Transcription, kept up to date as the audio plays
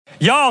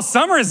Y'all,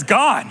 summer is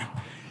gone.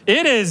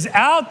 It is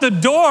out the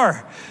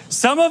door.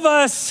 Some of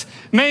us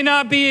may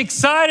not be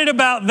excited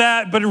about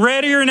that, but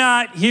ready or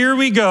not, here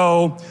we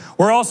go.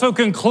 We're also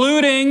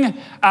concluding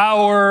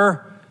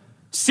our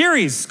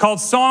series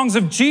called Songs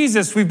of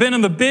Jesus. We've been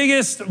in the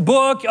biggest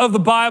book of the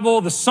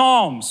Bible, the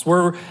Psalms,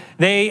 where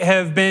they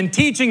have been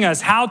teaching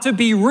us how to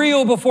be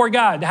real before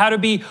God, how to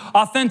be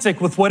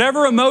authentic with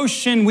whatever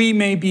emotion we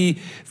may be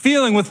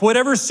feeling, with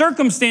whatever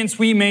circumstance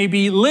we may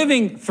be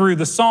living through.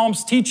 The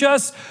Psalms teach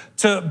us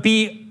to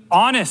be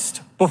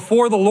honest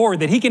before the Lord,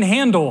 that he can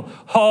handle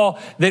all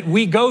that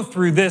we go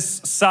through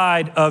this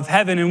side of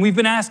heaven. And we've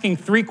been asking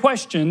 3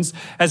 questions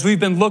as we've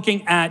been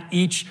looking at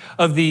each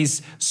of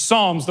these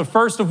Psalms. The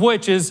first of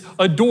which is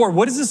adore.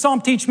 What does the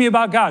Psalm teach me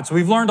about God? So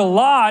we've learned a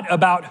lot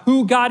about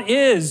who God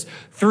is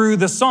through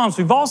the Psalms.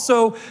 We've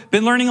also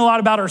been learning a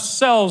lot about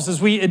ourselves as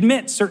we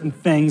admit certain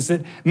things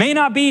that may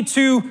not be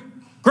too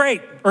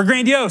great or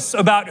grandiose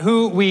about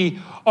who we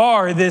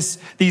are. These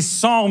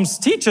Psalms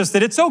teach us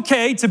that it's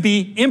okay to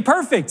be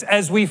imperfect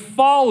as we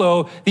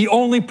follow the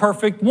only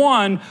perfect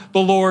one, the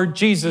Lord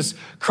Jesus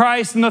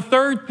Christ. And the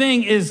third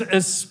thing is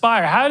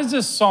aspire. How does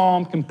this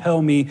Psalm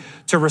compel me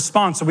to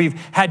respond? So we've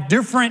had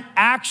different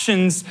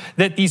actions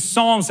that these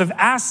Psalms have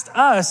asked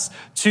us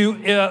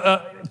to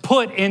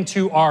put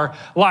into our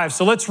lives.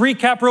 So let's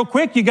recap real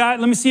quick.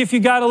 Let me see if you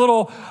got a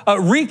little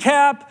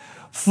recap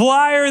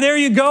flyer. There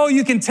you go.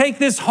 You can take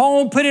this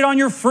home, put it on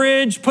your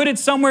fridge, put it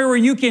somewhere where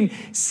you can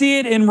see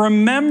it and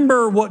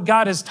remember what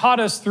God has taught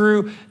us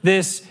through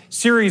this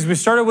series. We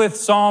started with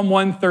Psalm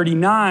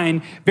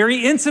 139,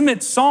 very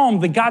intimate psalm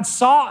that God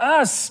saw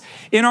us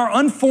in our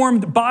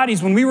unformed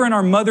bodies when we were in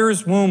our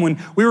mother's womb, when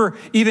we were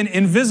even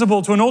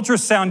invisible to an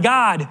ultrasound.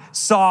 God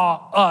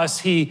saw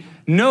us. He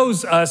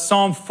knows us.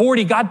 Psalm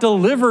 40, God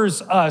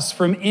delivers us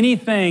from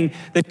anything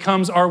that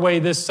comes our way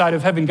this side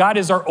of heaven. God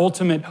is our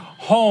ultimate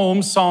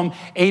home. Psalm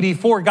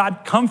 84, God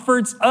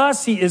comforts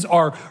us. He is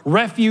our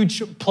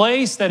refuge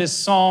place. That is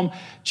Psalm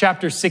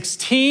chapter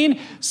 16.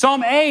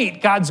 Psalm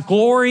 8, God's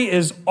glory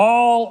is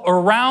all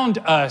around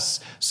us.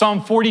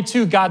 Psalm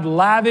 42, God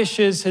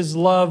lavishes his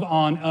love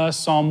on us.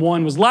 Psalm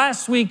 1 was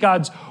last week.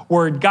 God's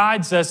word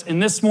guides us.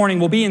 And this morning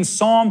we'll be in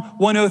Psalm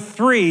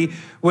 103,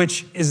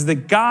 which is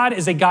God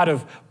is a God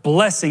of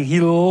blessing.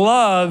 He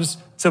loves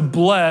to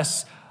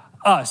bless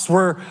us.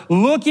 We're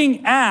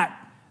looking at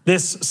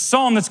this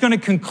psalm that's going to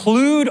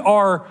conclude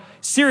our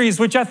series,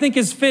 which I think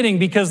is fitting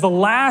because the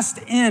last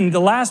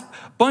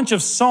bunch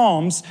of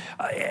Psalms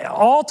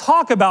all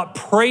talk about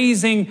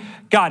praising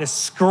God,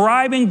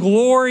 ascribing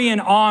glory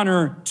and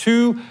honor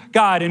to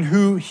God and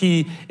who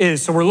he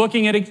is. So we're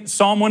looking at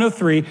Psalm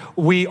 103.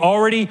 We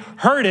already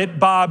heard it.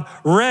 Bob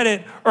read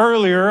it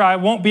earlier. I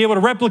won't be able to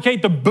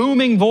replicate the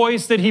booming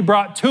voice that he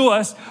brought to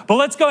us, but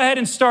let's go ahead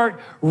and start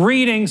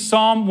reading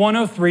Psalm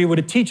 103, what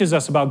it teaches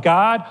us about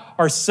God,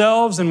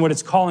 ourselves, and what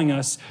it's calling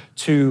us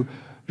to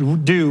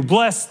do.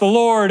 Bless the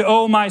Lord,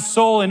 O my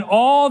soul, and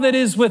all that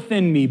is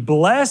within me.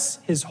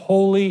 Bless his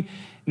holy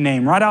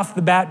name. Right off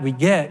the bat, we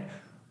get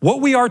what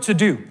we are to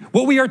do,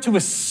 what we are to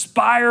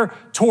aspire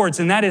towards,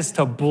 and that is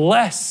to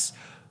bless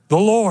the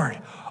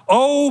Lord.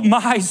 Oh,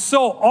 my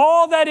soul,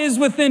 all that is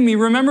within me.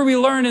 Remember, we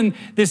learned in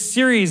this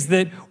series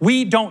that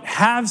we don't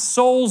have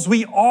souls,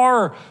 we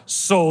are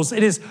souls.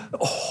 It is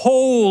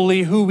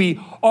wholly who we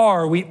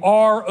are. We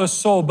are a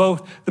soul,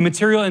 both the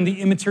material and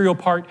the immaterial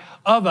part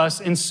of us.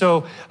 And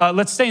so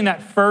let's stay in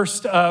that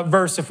first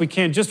verse if we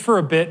can, just for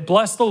a bit.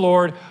 Bless the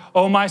Lord,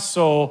 O my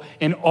soul,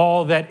 and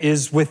all that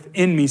is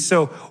within me.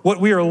 So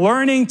what we are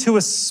learning to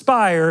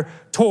aspire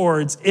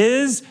towards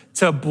is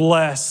to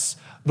bless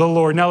the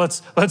Lord. Now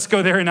let's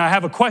go there. And I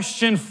have a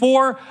question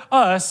for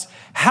us.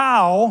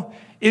 How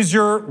is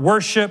your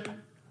worship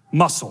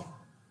muscle?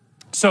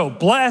 So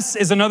bless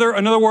is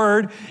another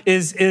word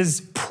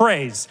is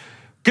praise.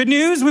 Good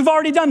news, we've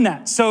already done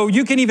that. So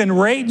you can even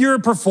rate your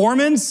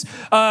performance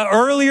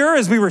earlier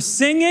as we were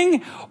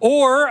singing,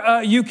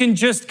 or you can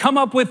just come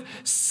up with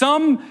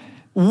some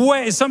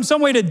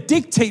way to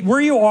dictate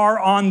where you are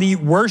on the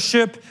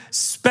worship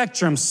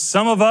spectrum.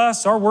 Some of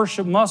us, our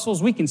worship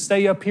muscles, we can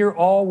stay up here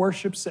all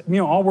worship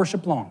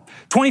long.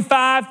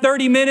 25,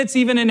 30 minutes,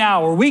 even an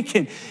hour. We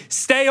can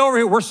stay over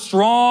here. We're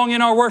strong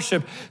in our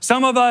worship.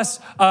 Some of us,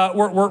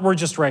 we're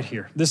just right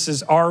here. This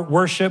is our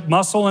worship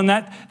muscle, and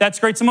that's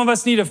great. Some of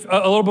us need a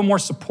little bit more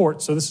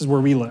support, so this is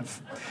where we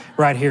live,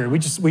 right here. We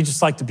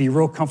just like to be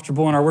real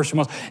comfortable in our worship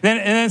muscle. And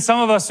then some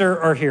of us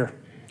are here.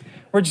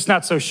 We're just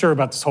not so sure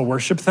about this whole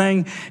worship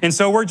thing. And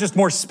so we're just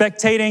more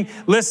spectating.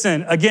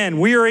 Listen, again,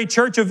 we are a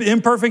church of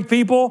imperfect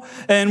people,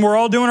 and we're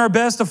all doing our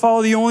best to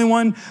follow the only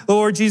one, the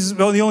Lord Jesus,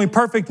 the only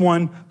perfect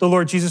one, the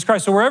Lord Jesus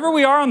Christ. So wherever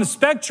we are on the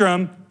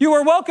spectrum, you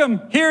are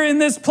welcome here in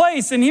this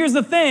place. And here's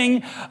the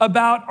thing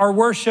about our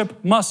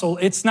worship muscle.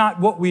 It's not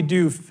what we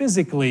do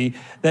physically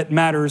that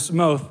matters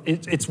most.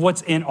 It's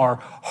what's in our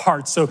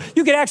hearts. So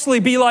you could actually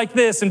be like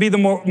this and be the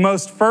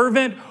most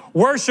fervent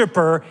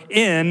worshiper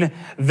in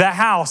the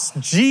house.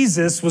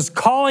 Jesus was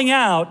calling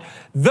out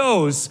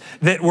those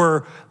that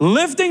were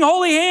lifting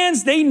holy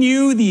hands. They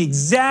knew the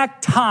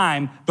exact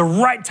time, the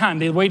right time.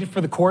 They waited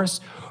for the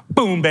chorus.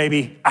 Boom,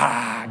 baby.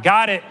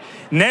 Got it.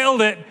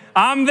 Nailed it.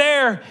 I'm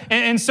there.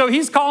 And so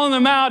he's calling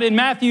them out in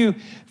Matthew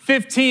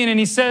 15, and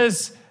he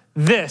says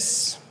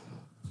this.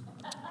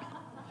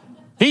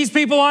 These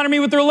people honor me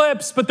with their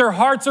lips, but their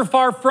hearts are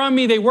far from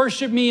me. They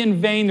worship me in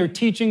vain. Their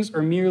teachings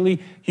are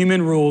merely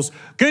human rules.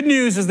 Good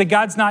news is that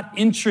God's not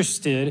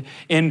interested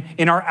in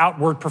our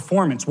outward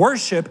performance.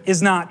 Worship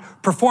is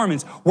not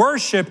performance.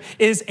 Worship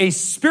is a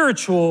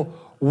spiritual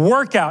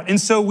workout. And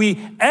so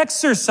we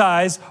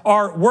exercise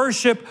our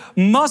worship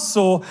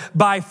muscle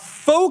by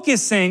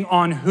focusing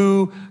on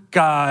who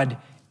God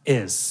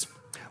is.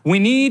 We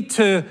need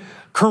to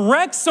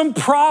correct some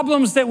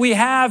problems that we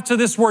have to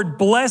this word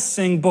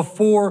blessing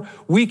before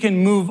we can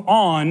move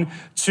on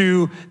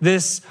to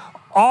this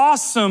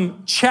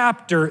awesome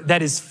chapter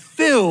that is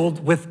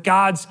filled with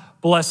God's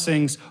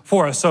blessings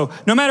for us. So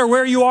no matter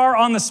where you are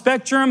on the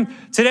spectrum,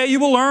 today you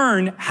will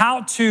learn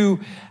how to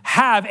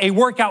have a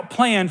workout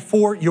plan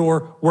for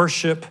your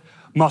worship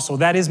muscle.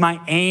 That is my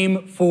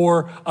aim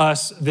for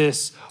us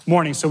this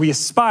morning. So we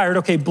aspired,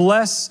 okay,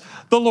 bless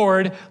the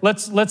Lord.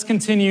 Let's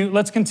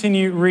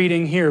continue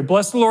reading here.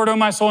 Bless the Lord, O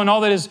my soul, and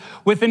all that is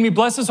within me.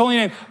 Bless his holy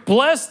name.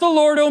 Bless the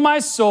Lord, O my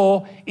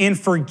soul, and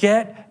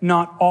forget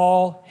not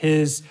all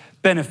his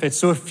benefits.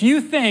 So a few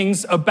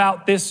things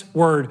about this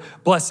word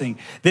blessing.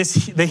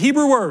 The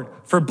Hebrew word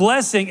for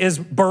blessing is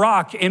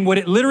barak, and what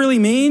it literally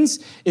means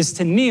is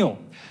to kneel.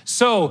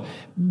 So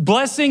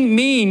blessing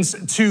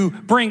means to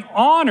bring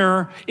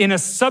honor in a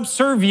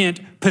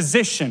subservient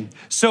position.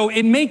 So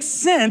it makes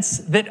sense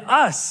that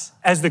us,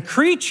 as the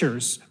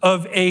creatures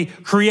of a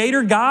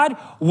creator God,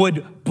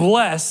 would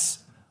bless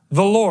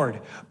the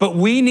Lord. But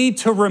we need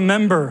to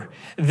remember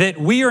that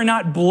we are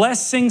not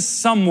blessing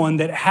someone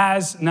that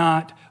has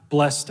not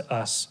blessed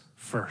us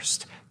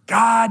first.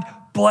 God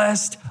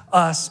blessed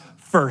us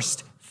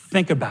first.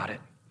 Think about it.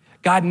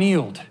 God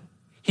kneeled.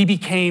 He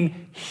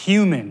became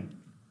human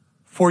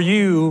for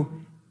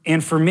you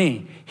and for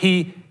me.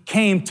 He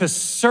came to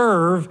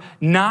serve,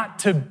 not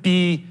to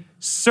be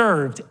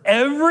served.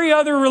 Every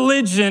other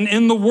religion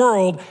in the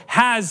world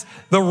has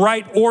the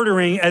right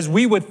ordering as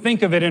we would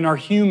think of it in our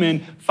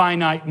human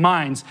finite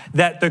minds,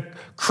 that the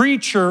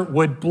creature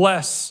would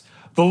bless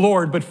the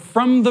Lord. But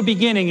from the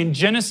beginning, in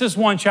Genesis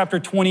 1, chapter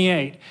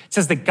 28, it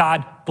says that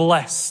God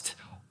blessed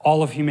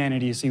all of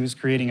humanity as he was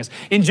creating us.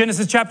 In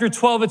Genesis chapter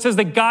 12, it says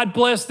that God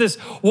blessed this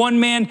one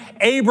man,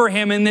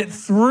 Abraham, and that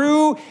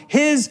through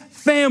his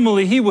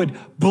family, he would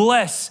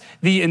bless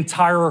the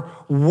entire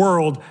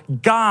world.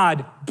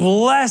 God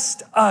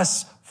blessed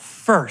us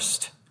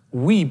first.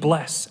 We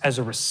bless as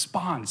a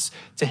response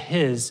to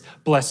his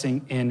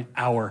blessing in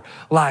our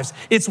lives.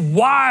 It's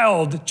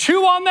wild.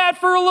 Chew on that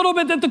for a little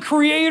bit, that the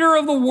creator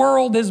of the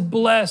world has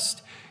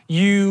blessed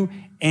you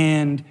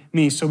and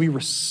me. So we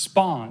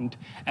respond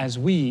as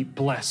we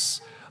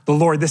bless the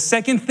Lord. The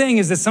second thing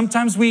is that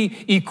sometimes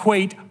we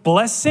equate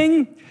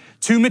blessing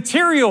to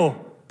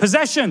material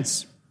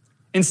possessions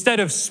instead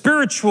of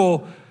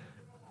spiritual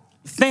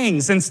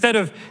things, instead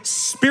of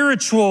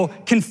spiritual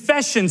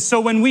confessions.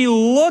 So when we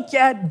look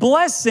at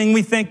blessing,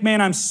 we think,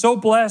 man, I'm so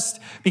blessed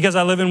because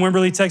I live in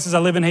Wimberley, Texas. I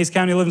live in Hays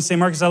County. I live in St.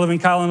 Marcus. I live in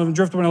Kyle. I live in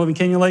Driftwood. I live in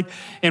Canyon Lake,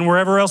 and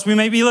wherever else we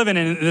may be living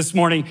in this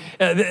morning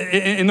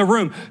in the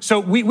room.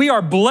 So we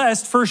are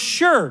blessed for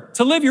sure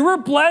to live here. We're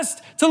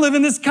blessed to live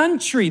in this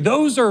country.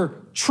 Those are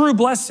true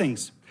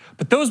blessings.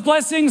 But those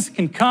blessings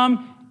can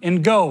come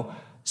and go.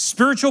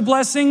 Spiritual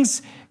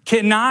blessings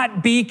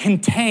cannot be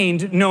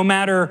contained no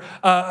matter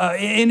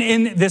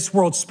in this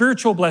world.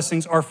 Spiritual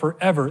blessings are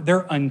forever.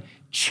 They're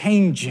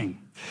unchanging.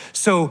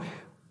 So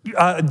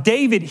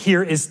David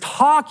here is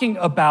talking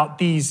about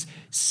these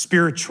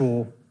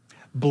spiritual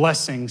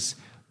blessings.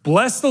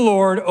 Bless the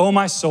Lord, O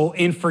my soul,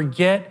 and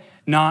forget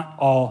not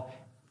all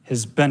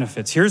his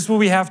benefits. Here's what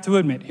we have to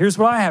admit. Here's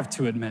what I have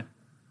to admit.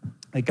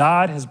 That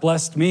God has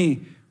blessed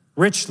me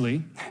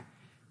richly,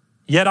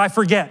 yet I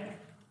forget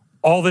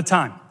all the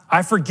time.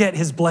 I forget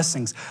his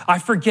blessings. I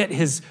forget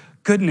his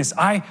goodness.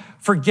 I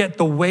forget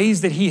the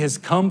ways that he has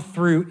come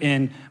through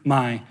in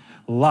my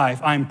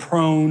life. I'm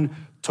prone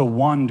to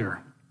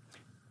wander.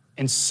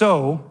 And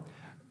so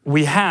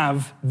we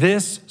have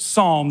this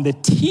psalm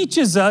that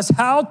teaches us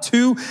how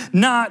to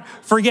not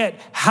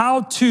forget,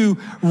 how to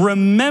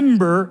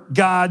remember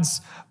God's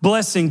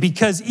blessing.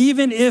 Because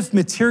even if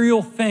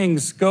material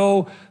things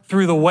go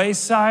through the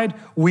wayside,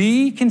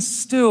 we can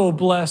still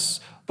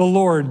bless the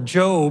Lord.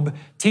 Job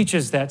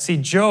teaches that. See,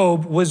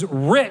 Job was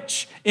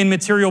rich in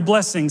material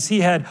blessings. He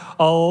had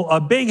a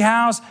big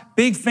house,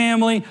 big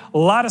family, a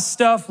lot of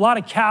stuff, a lot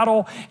of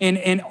cattle,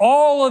 and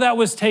all of that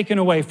was taken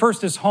away.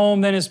 First his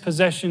home, then his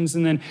possessions,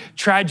 and then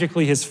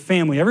tragically his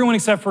family. Everyone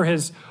except for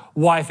his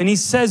wife. And he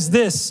says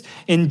this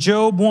in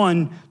Job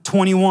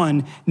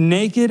 1:21,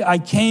 naked I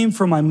came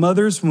from my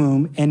mother's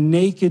womb, and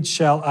naked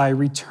shall I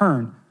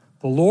return.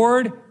 The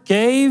Lord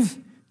gave,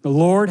 the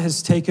Lord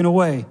has taken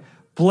away.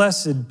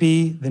 Blessed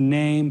be the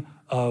name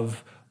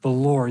of the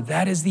Lord.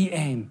 That is the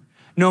aim.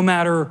 No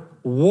matter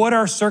what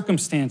our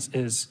circumstance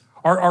is,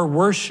 are our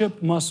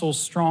worship muscles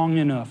strong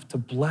enough to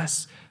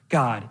bless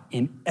God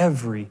in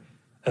every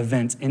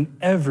event, in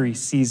every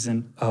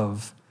season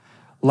of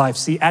life?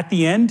 See, at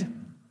the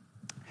end,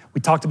 we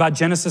talked about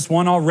Genesis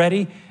 1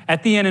 already.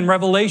 At the end in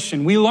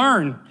Revelation, we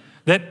learn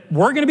that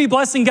we're going to be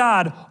blessing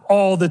God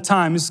all the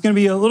time. It's going to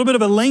be a little bit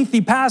of a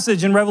lengthy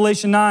passage in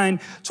Revelation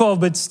 9:12,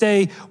 but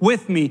stay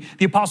with me.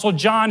 The Apostle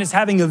John is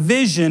having a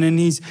vision, and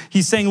he's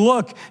saying,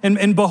 look,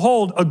 and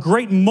behold, a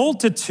great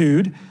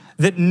multitude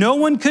that no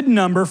one could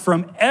number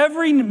from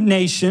every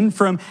nation,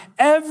 from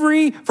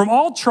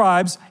all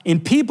tribes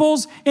and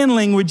peoples and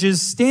languages,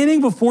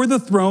 standing before the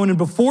throne and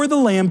before the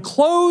Lamb,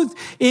 clothed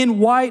in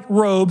white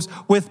robes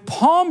with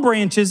palm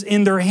branches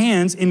in their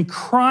hands, and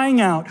crying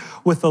out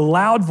with a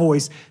loud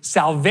voice,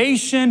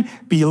 salvation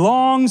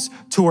belongs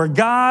to our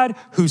God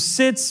who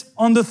sits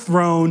on the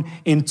throne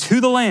and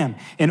to the Lamb.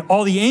 And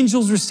all the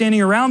angels were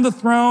standing around the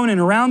throne and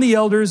around the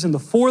elders and the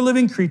four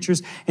living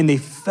creatures, and they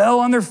fell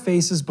on their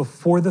faces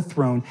before the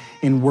throne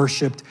and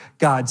worshiped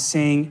God,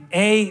 saying,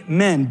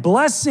 Amen.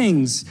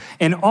 Blessings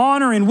and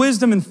honor and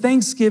wisdom and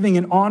thanksgiving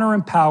and honor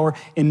and power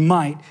and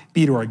might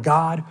be to our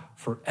God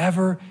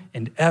forever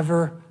and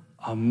ever.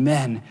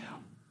 Amen.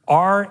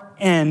 Our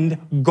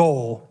end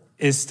goal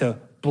is to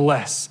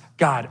bless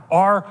God.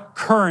 Our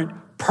current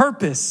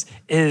purpose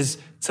is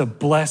to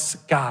bless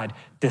God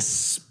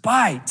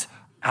despite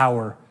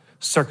our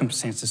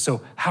circumstances.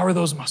 So how are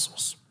those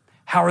muscles?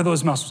 How are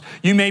those muscles?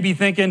 You may be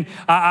thinking,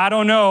 I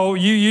don't know.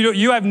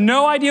 You have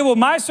no idea what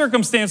my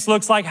circumstance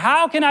looks like.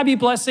 How can I be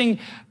blessing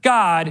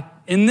God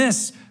in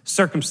this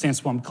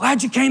circumstance? Well, I'm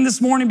glad you came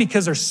this morning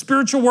because our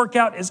spiritual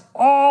workout is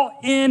all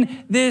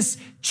in this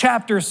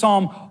chapter,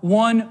 Psalm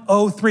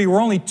 103.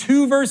 We're only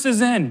 2 verses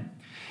in.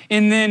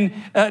 And then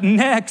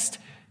next,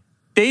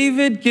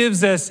 David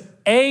gives us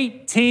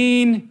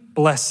 18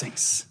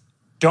 blessings.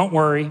 Don't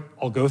worry,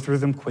 I'll go through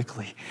them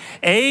quickly.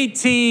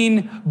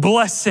 18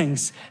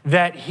 blessings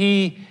that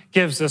he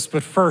gives us.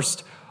 But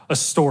first, a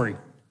story.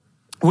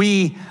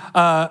 We,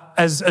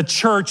 as a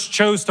church,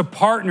 chose to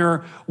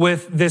partner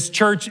with this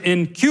church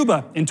in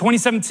Cuba. In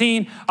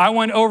 2017, I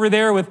went over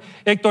there with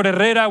Hector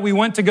Herrera. We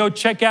went to go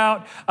check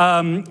out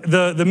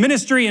the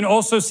ministry and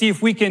also see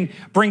if we can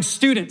bring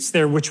students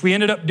there, which we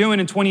ended up doing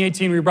in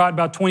 2018. We brought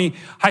about 20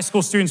 high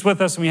school students with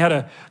us, and we had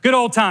a good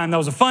old time. That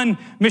was a fun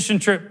mission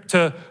trip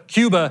to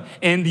Cuba.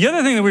 And the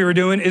other thing that we were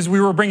doing is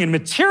we were bringing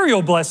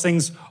material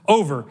blessings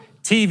over.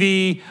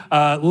 TV,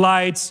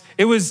 lights.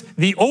 It was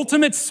the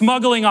ultimate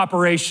smuggling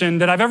operation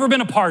that I've ever been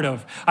a part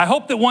of. I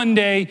hope that one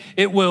day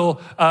it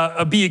will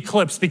be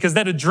eclipsed, because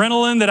that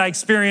adrenaline that I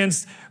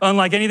experienced,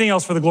 unlike anything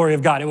else, for the glory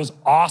of God, it was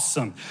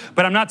awesome.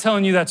 But I'm not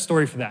telling you that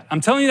story for that.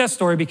 I'm telling you that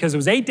story because it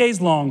was 8 days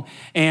long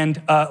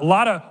and a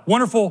lot of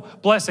wonderful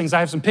blessings.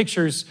 I have some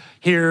pictures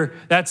here.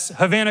 That's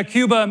Havana,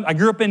 Cuba. I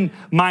grew up in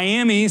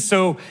Miami,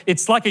 so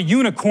it's like a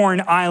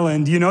unicorn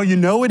island. You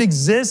know it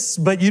exists,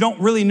 but you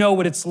don't really know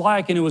what it's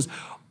like. And it was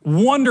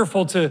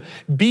wonderful to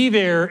be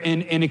there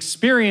and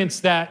experience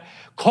that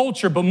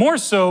culture, but more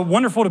so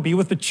wonderful to be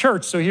with the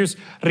church. So here's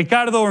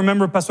Ricardo.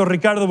 Remember, Pastor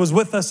Ricardo was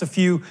with us a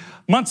few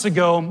months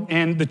ago,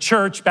 and the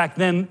church back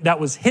then, that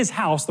was his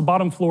house, the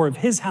bottom floor of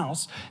his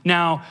house.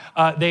 Now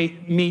they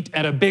meet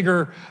at a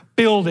bigger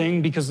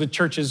building because the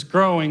church is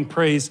growing,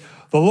 praise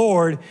the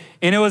Lord.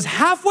 And it was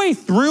halfway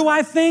through,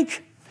 I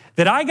think,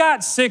 that I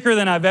got sicker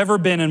than I've ever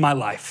been in my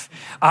life.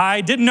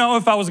 I didn't know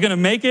if I was going to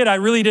make it. I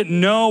really didn't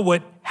know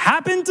what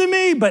happened to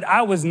me, but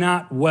I was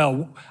not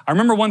well. I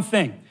remember one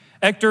thing.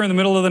 Hector in the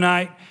middle of the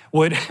night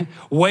would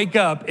wake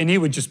up and he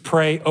would just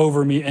pray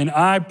over me. And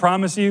I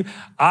promise you,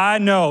 I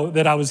know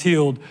that I was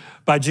healed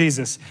by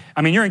Jesus.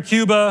 I mean, you're in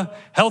Cuba,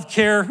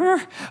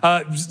 healthcare,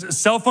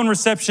 cell phone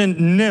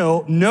reception,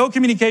 nil, no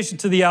communication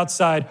to the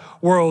outside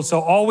world. So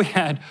all we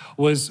had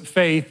was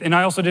faith. And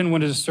I also didn't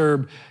want to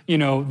disturb,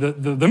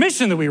 the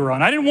mission that we were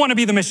on. I didn't want to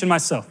be the mission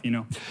myself,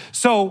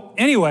 So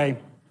anyway,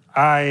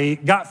 I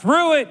got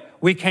through it.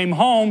 We came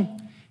home,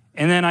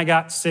 and then I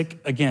got sick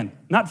again.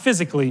 Not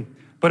physically,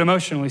 but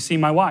emotionally. See,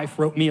 my wife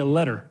wrote me a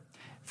letter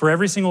for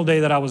every single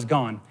day that I was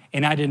gone,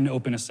 and I didn't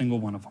open a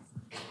single one of them.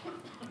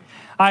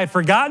 I had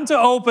forgotten to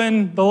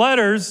open the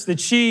letters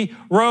that she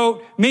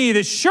wrote me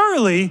that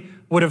surely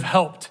would have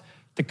helped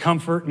to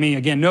comfort me.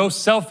 Again, no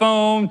cell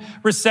phone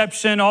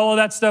reception, all of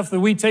that stuff that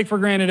we take for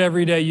granted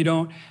every day, you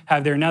don't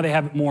have there. Now they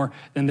have it more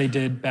than they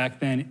did back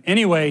then.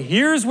 Anyway,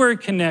 here's where it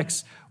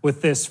connects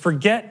with this.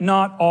 Forget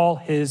not all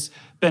his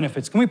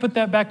benefits. Can we put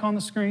that back on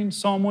the screen?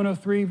 Psalm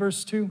 103,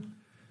 verse 2.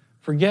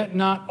 Forget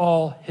not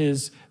all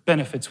his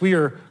benefits. We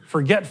are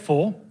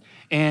forgetful,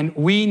 and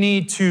we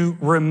need to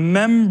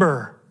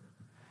remember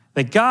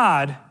that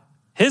God,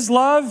 his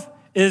love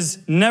is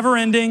never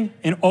ending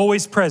and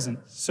always present.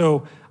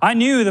 So I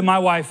knew that my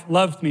wife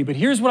loved me, but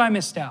here's what I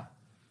missed out.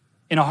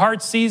 In a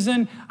hard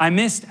season, I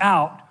missed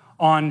out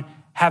on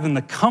having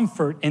the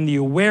comfort and the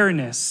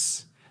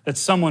awareness that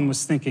someone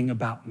was thinking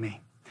about me.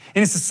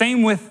 And it's the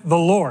same with the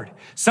Lord.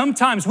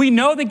 Sometimes we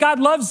know that God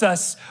loves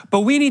us,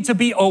 but we need to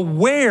be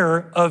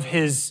aware of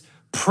his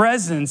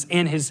presence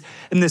and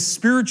the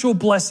spiritual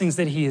blessings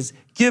that he has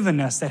given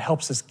us that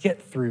helps us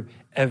get through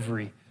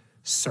every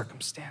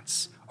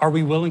circumstance. Are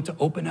we willing to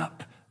open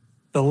up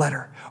the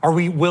letter? Are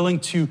we willing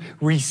to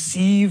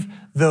receive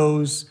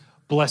those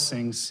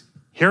blessings?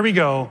 Here we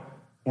go.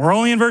 We're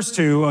only in verse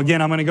 2.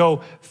 Again, I'm going to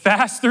go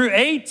fast through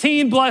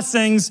 18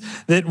 blessings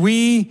that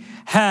we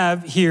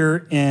have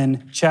here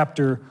in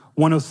chapter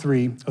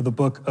 103 of the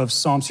book of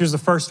Psalms. Here's the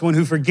first one: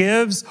 who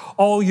forgives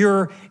all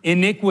your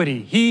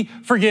iniquity. He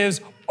forgives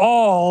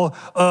all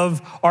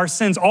of our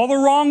sins, all the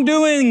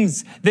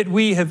wrongdoings that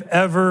we have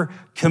ever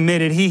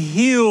committed. He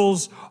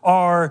heals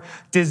our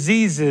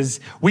diseases.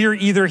 We are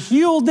either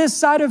healed this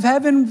side of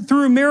heaven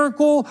through a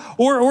miracle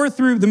or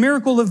through the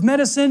miracle of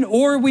medicine,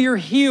 or we are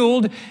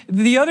healed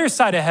the other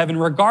side of heaven.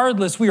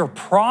 Regardless, we are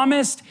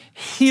promised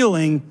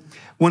healing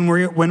when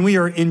we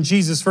are in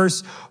Jesus.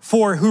 Verse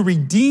 4, who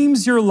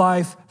redeems your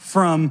life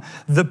from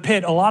the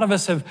pit. A lot of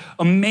us have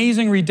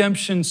amazing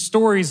redemption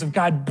stories of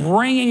God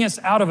bringing us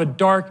out of a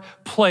dark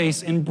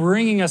place and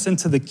bringing us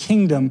into the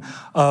kingdom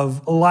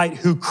of light,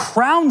 who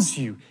crowns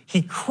you.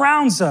 He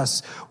crowns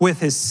us with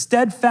his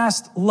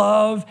steadfast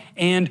love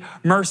and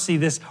mercy.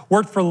 This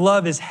word for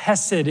love is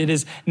hesed. It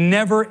is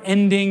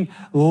never-ending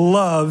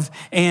love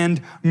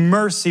and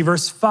mercy.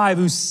 Verse 5,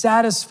 who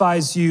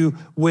satisfies you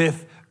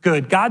with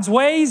good. God's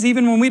ways,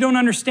 even when we don't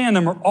understand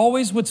them, are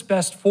always what's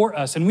best for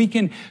us. And we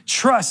can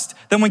trust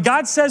that when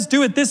God says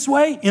do it this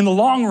way, in the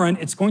long run,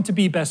 it's going to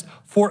be best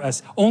for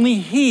us. Only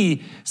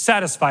he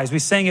satisfies. We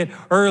sang it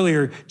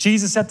earlier.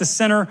 Jesus at the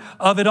center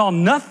of it all.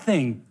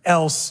 Nothing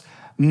else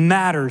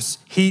matters.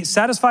 He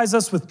satisfies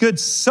us with good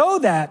so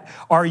that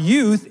our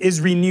youth is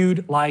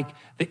renewed like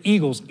the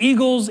eagles.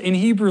 Eagles in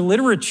Hebrew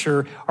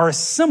literature are a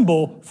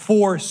symbol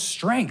for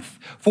strength,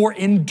 for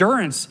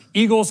endurance.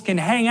 Eagles can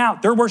hang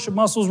out. Their worship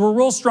muscles were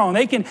real strong.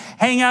 They can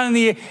hang out in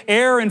the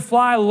air and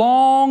fly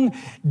long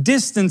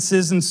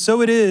distances. And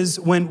so it is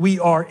when we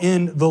are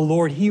in the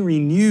Lord. He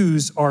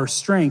renews our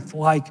strength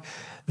like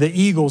the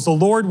eagles. The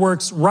Lord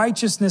works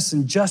righteousness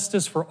and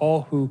justice for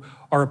all who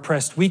are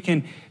oppressed. We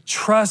can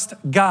trust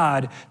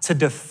God to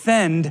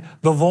defend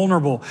the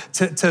vulnerable,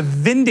 to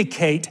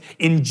vindicate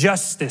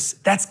injustice.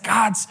 That's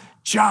God's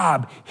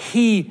job.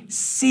 He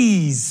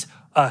sees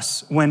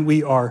us when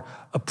we are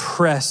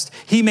oppressed.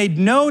 He made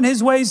known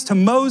his ways to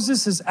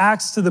Moses, his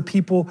acts to the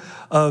people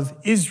of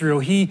Israel.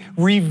 He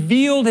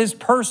revealed his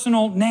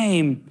personal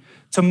name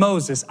to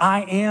Moses.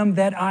 I am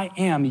that I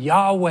am,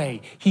 Yahweh.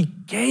 He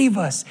gave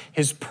us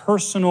his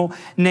personal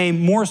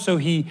name. More so,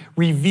 he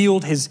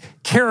revealed his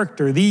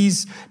character.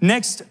 These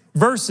next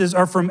verses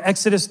are from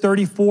Exodus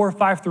 34,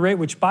 5-8,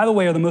 which, by the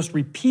way, are the most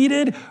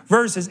repeated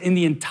verses in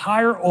the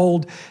entire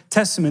Old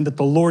Testament, that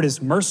the Lord is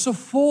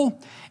merciful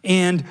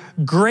and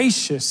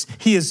gracious.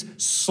 He is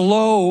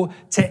slow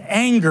to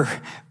anger.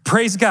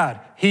 Praise God.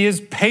 He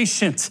is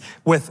patient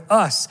with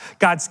us.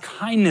 God's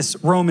kindness,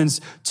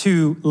 Romans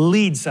 2,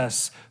 leads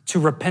us to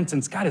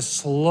repentance. God is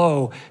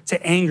slow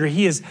to anger.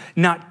 He is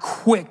not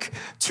quick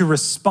to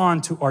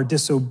respond to our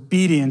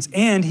disobedience,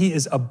 and he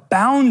is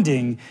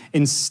abounding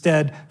in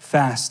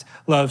steadfast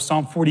love.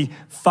 Psalm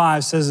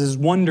 45 says his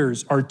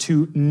wonders are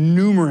too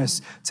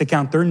numerous to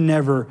count. They're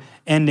never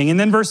ending. And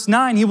then verse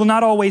 9, he will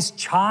not always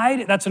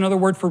chide. That's another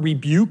word for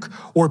rebuke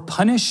or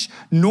punish,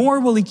 nor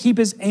will he keep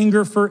his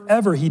anger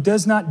forever. He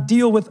does not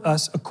deal with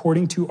us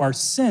according to our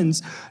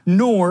sins,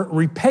 nor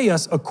repay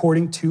us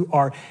according to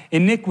our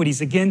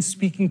iniquities. Again,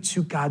 speaking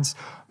to God's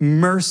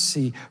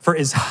mercy. For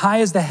as high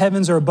as the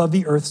heavens are above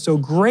the earth, so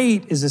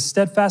great is his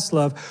steadfast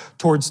love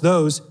towards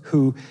those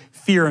who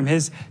fear him.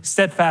 His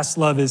steadfast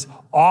love is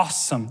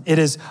awesome. It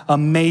is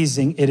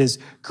amazing. It is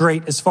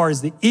great. As far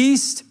as the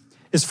east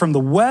is from the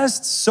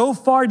west, so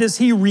far does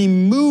he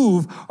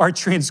remove our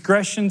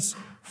transgressions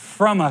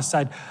from us.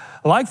 I'd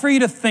like for you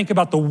to think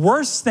about the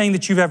worst thing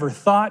that you've ever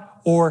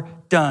thought or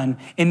done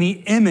in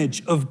the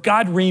image of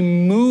God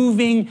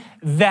removing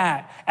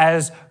that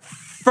as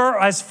far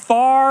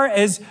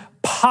as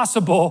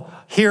possible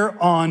here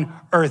on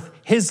earth.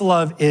 His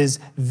love is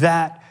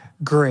that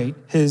great.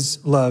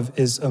 His love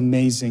is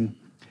amazing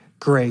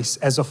grace.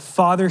 As a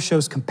father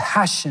shows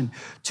compassion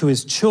to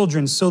his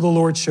children, so the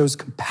Lord shows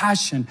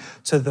compassion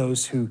to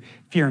those who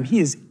fear him. He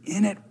is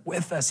in it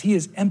with us. He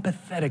is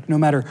empathetic no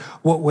matter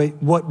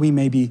what we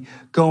may be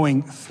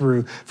going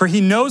through. For he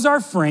knows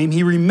our frame.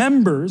 He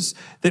remembers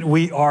that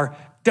we are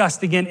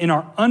dust. Again, in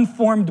our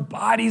unformed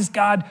bodies,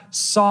 God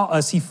saw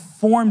us. He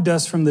formed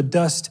us from the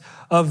dust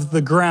of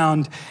the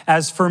ground.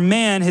 As for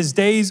man, his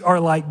days are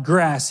like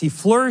grass. He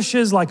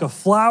flourishes like a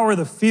flower of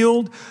the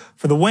field,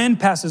 for the wind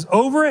passes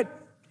over it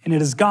and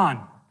it is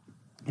gone.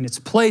 And its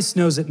place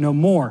knows it no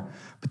more.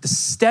 But the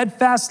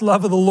steadfast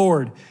love of the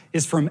Lord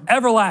is from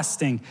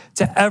everlasting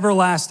to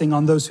everlasting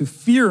on those who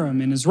fear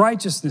him, and his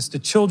righteousness to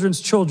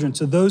children's children,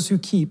 to those who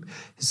keep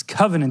his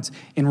covenant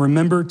and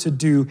remember to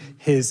do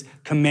his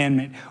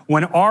commandment.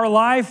 When our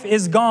life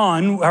is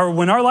gone, or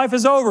when our life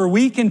is over,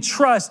 we can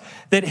trust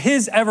that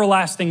his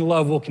everlasting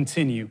love will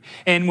continue.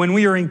 And when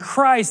we are in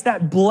Christ,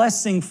 that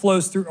blessing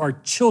flows through our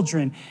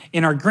children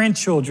and our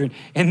grandchildren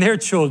and their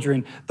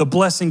children. The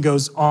blessing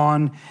goes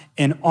on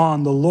and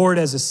on. The Lord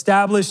has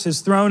established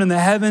his throne in the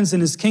heavens,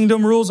 and his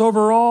kingdom rules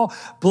over all.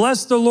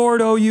 Bless the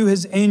Lord, O you,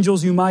 his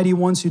angels, you mighty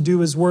ones who do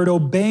his word,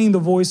 obeying the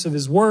voice of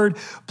his word.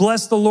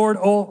 Bless the Lord,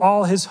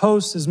 all his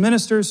hosts, his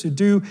ministers who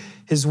do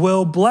his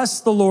will. Bless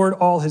the Lord,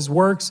 all his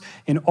works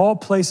in all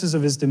places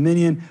of his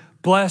dominion.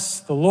 Bless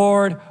the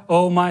Lord,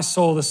 O my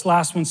soul. This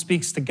last one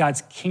speaks to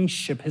God's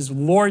kingship, his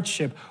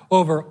lordship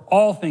over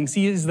all things.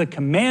 He is the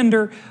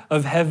commander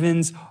of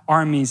heaven's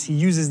armies. He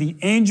uses the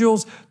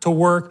angels to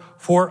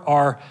work for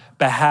our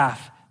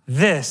behalf.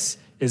 This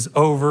is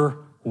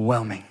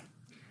overwhelming.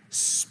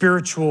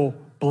 Spiritual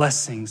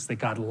blessings that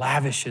God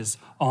lavishes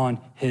on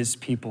his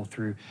people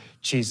through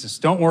Jesus.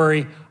 Don't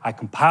worry, I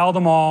compiled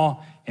them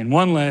all in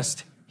one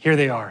list. Here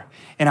they are.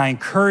 And I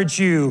encourage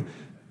you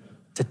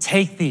to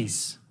take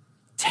these,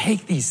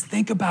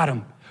 think about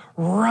them,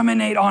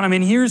 ruminate on them.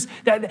 And here's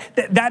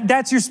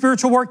that's your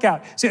spiritual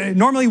workout. So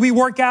normally we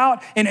work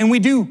out and we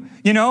do,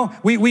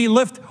 we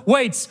lift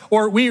weights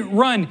or we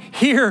run.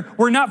 Here,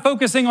 we're not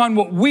focusing on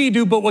what we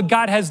do, but what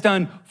God has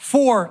done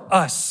for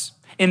us.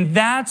 And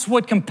that's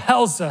what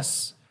compels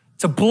us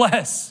to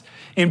bless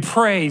and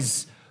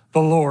praise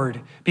the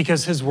Lord,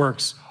 because his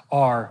works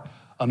are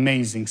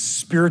amazing.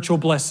 Spiritual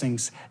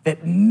blessings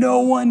that no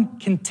one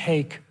can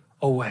take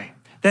away.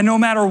 That no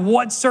matter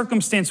what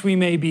circumstance we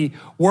may be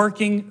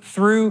working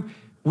through,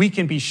 we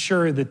can be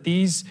sure that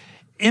these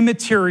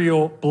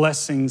immaterial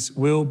blessings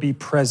will be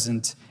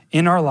present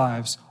in our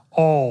lives.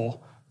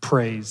 All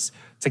praise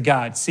to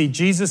God. See,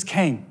 Jesus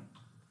came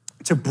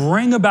to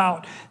bring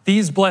about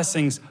these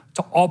blessings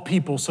to all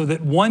people so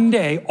that one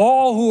day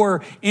all who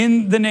are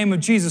in the name of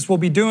Jesus will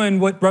be doing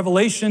what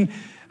Revelation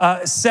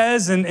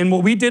says, and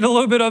what we did a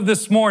little bit of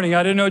this morning.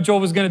 I didn't know Joel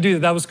was going to do that.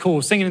 That was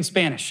cool, singing in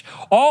Spanish.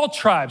 All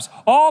tribes,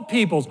 all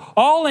peoples,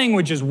 all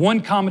languages,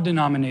 one common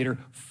denominator,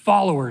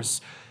 followers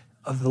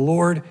of the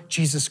Lord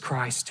Jesus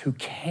Christ, who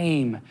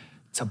came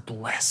to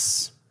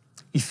bless.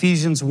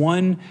 Ephesians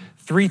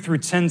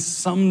 1:3-10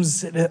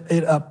 sums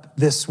it up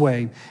this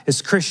way.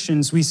 As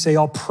Christians, we say,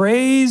 all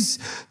praise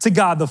to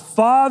God, the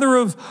Father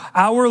of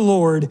our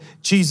Lord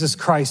Jesus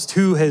Christ,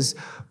 who has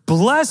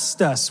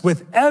blessed us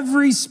with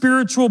every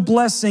spiritual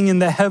blessing in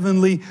the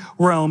heavenly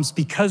realms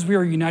because we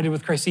are united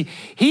with Christ. See,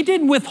 he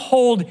didn't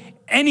withhold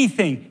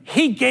anything.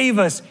 He gave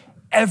us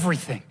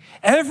everything.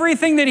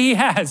 Everything that he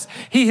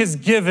has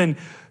given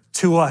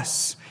to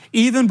us.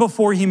 Even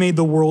before he made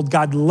the world,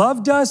 God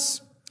loved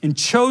us and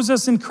chose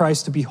us in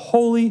Christ to be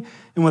holy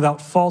and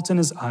without fault in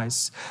his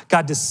eyes.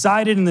 God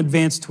decided in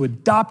advance to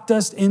adopt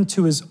us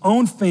into his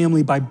own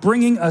family by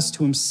bringing us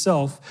to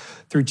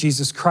himself through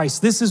Jesus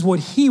Christ. This is what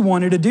he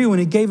wanted to do,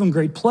 and it gave him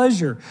great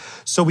pleasure.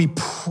 So we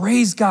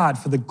praise God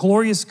for the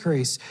glorious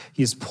grace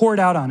he has poured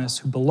out on us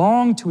who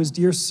belong to his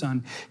dear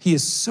son. He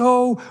is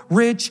so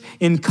rich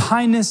in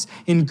kindness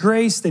and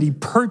grace that he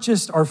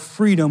purchased our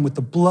freedom with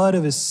the blood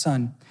of his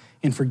son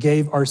and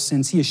forgave our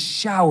sins. He has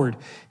showered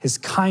his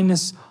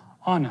kindness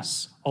on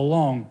us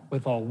along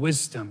with all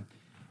wisdom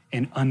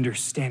and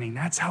understanding.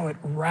 That's how it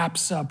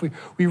wraps up.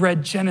 We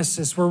read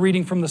Genesis. We're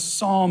reading from the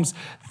Psalms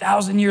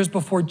 1,000 years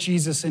before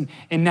Jesus. And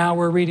now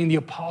we're reading the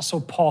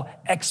Apostle Paul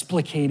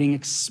explicating,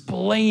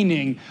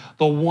 explaining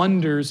the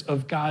wonders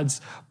of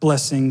God's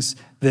blessings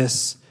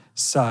this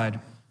side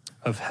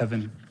of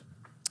heaven.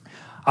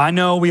 I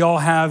know we all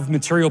have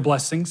material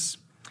blessings,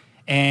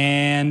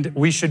 and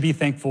we should be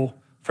thankful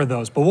for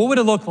those. But what would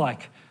it look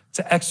like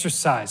to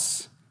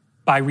exercise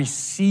by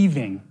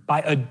receiving,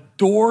 by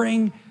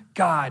adoring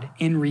God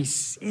in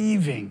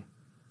receiving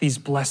these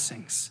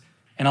blessings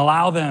and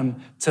allow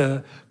them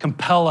to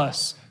compel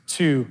us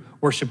to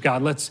worship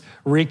God? Let's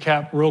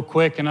recap real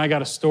quick. And I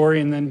got a story,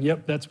 and then,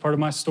 yep, that's part of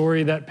my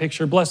story, that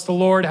picture. Bless the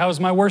Lord.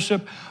 How's my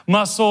worship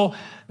muscle?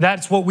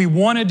 That's what we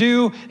want to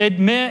do.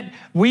 Admit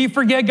we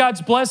forget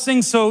God's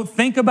blessings. So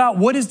think about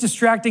what is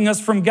distracting us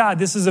from God.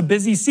 This is a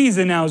busy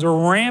season now as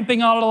we're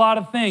ramping out a lot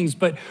of things,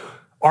 but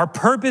our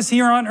purpose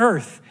here on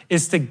earth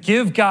is to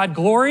give God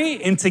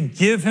glory and to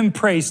give him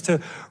praise,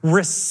 to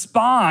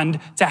respond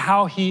to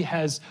how he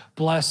has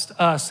blessed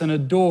us and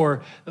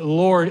adore. The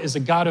Lord is a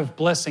God of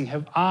blessing.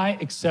 Have I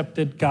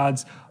accepted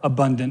God's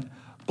abundant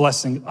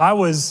blessing? I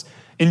was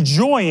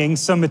enjoying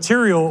some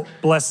material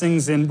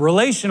blessings and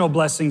relational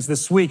blessings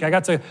this week. I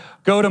got to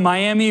go to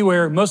Miami,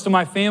 where most of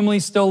my family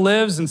still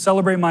lives, and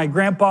celebrate my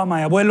grandpa,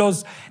 my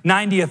abuelo's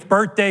 90th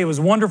birthday. It was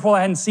wonderful. I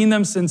hadn't seen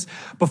them since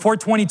before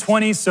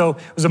 2020, so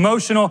it was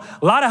emotional.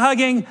 A lot of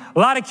hugging, a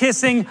lot of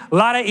kissing, a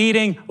lot of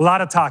eating, a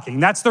lot of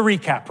talking. That's the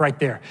recap right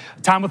there.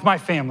 Time with my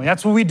family.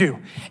 That's what we do.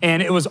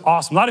 And it was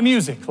awesome. A lot of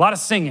music, a lot of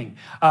singing.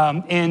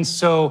 And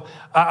so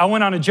I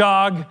went on a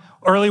jog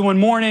early one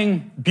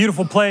morning,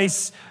 beautiful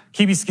place.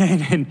 Key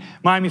Biscayne in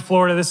Miami,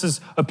 Florida. This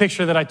is a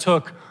picture that I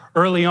took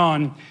early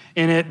on,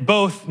 and it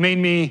both made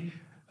me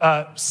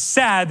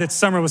sad that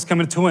summer was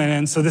coming to an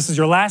end. So this is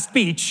your last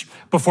beach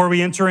before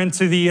we enter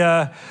into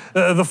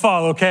the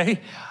fall,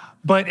 okay?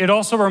 But it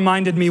also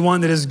reminded me,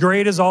 one, that as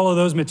great as all of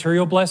those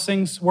material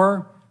blessings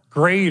were,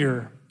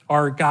 greater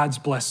are God's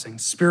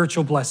blessings,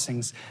 spiritual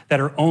blessings that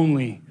are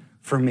only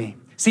for me.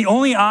 See,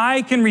 only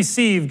I can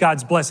receive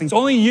God's blessings.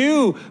 Only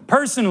you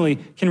personally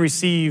can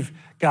receive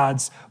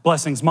God's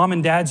blessings. Mom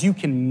and dads, you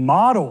can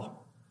model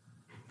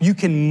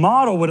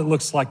what it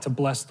looks like to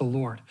bless the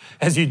Lord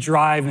as you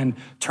drive and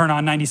turn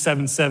on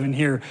 97.7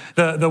 here,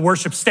 the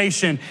worship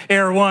station,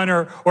 Air One,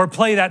 or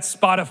play that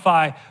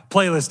Spotify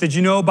playlist. Did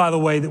you know, by the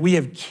way, that we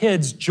have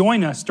kids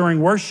join us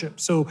during worship?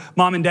 So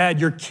mom and dad,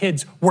 your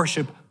kids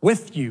worship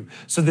with you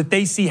so that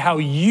they see how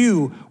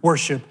you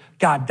worship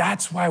God.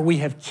 That's why we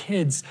have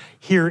kids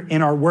here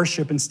in our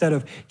worship instead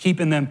of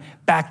keeping them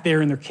back there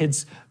in their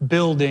kids'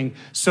 building.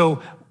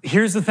 So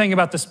here's the thing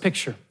about this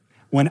picture.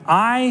 When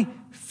I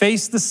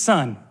face the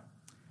sun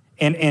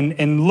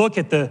and look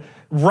at the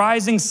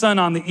rising sun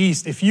on the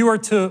east, if you are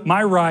to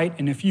my right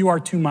and if you are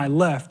to my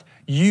left,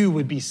 you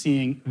would be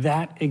seeing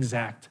that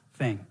exact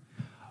thing.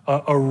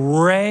 A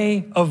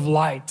ray of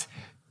light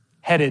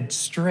headed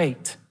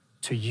straight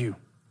to you.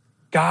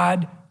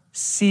 God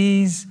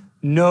sees,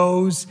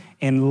 knows,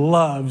 and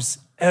loves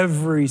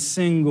every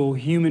single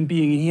human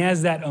being. He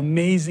has that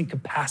amazing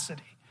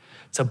capacity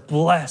to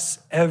bless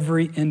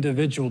every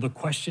individual. The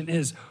question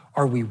is,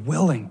 are we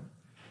willing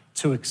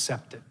to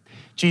accept it?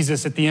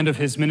 Jesus, at the end of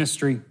his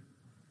ministry,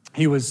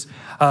 he was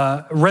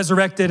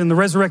resurrected in the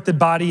resurrected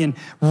body, and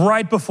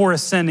right before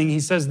ascending, he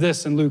says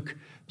this in Luke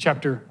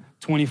chapter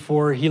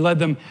 24. He led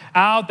them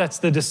out, that's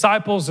the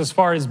disciples, as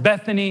far as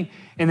Bethany,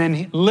 and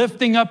then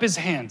lifting up his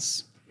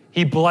hands,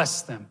 he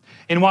blessed them.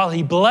 And while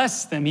he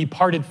blessed them, he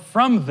parted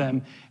from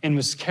them and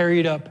was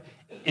carried up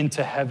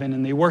into heaven.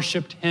 And they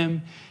worshiped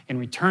him and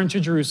returned to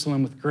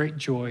Jerusalem with great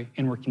joy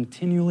and were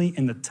continually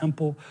in the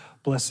temple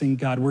blessing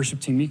God. Worship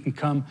team, you can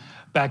come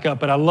back up.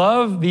 But I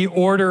love the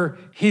order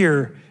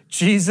here.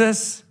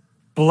 Jesus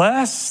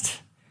blessed,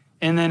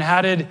 and then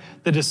how did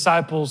the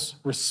disciples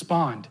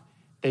respond?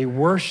 They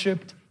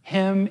worshiped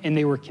him, and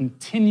they were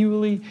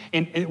continually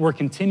in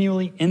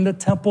the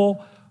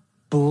temple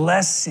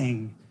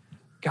blessing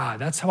God.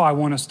 That's how I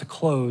want us to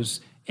close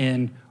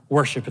in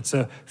worship. It's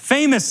a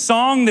famous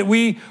song that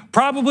we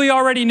probably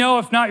already know.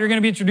 If not, you're going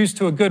to be introduced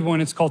to a good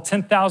one. It's called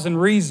 10,000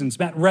 Reasons.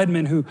 Matt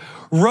Redman, who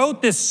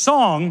wrote this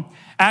song,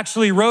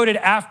 actually wrote it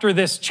after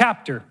this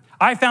chapter.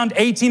 I found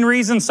 18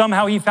 reasons.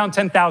 Somehow he found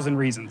 10,000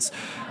 reasons.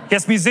 I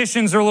guess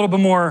musicians are a little bit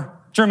more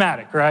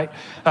dramatic, right?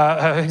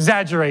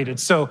 Exaggerated.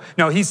 So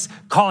no, he's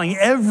calling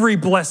every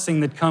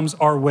blessing that comes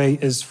our way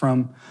is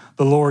from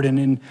the Lord. And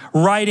in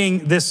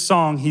writing this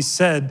song, he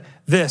said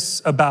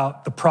this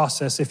about the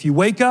process. If you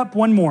wake up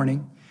one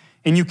morning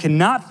and you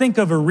cannot think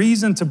of a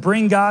reason to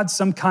bring God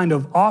some kind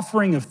of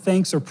offering of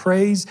thanks or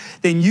praise,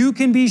 then you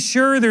can be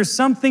sure there's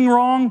something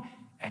wrong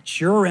at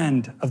your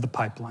end of the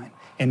pipeline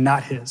and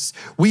not his.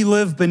 We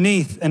live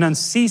beneath an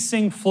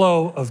unceasing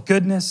flow of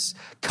goodness,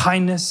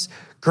 kindness,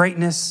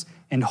 greatness,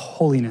 and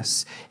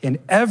holiness. And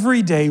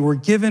every day we're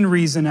given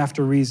reason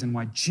after reason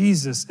why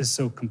Jesus is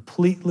so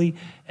completely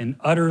and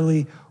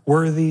utterly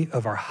worthy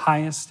of our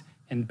highest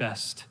and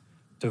best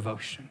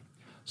devotion.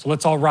 So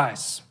let's all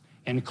rise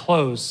and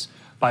close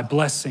by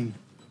blessing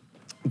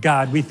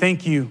God. We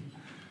thank you,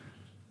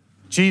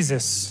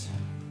 Jesus,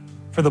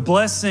 for the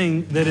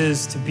blessing that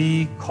is to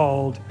be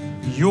called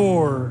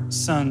your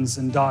sons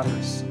and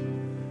daughters.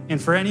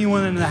 And for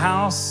anyone in the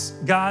house,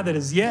 God, that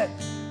is yet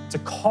to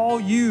call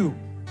you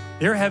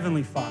their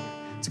Heavenly Father,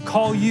 to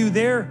call you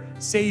their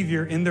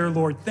Savior and their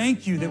Lord.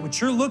 Thank you that what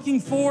you're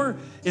looking for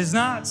is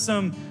not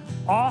some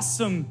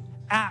awesome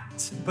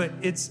act, but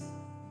it's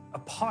a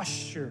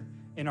posture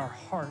in our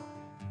heart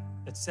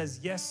that says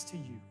yes to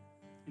you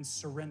and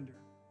surrender.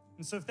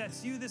 And so if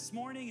that's you this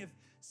morning, if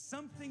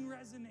something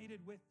resonated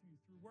with you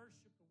through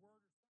worship,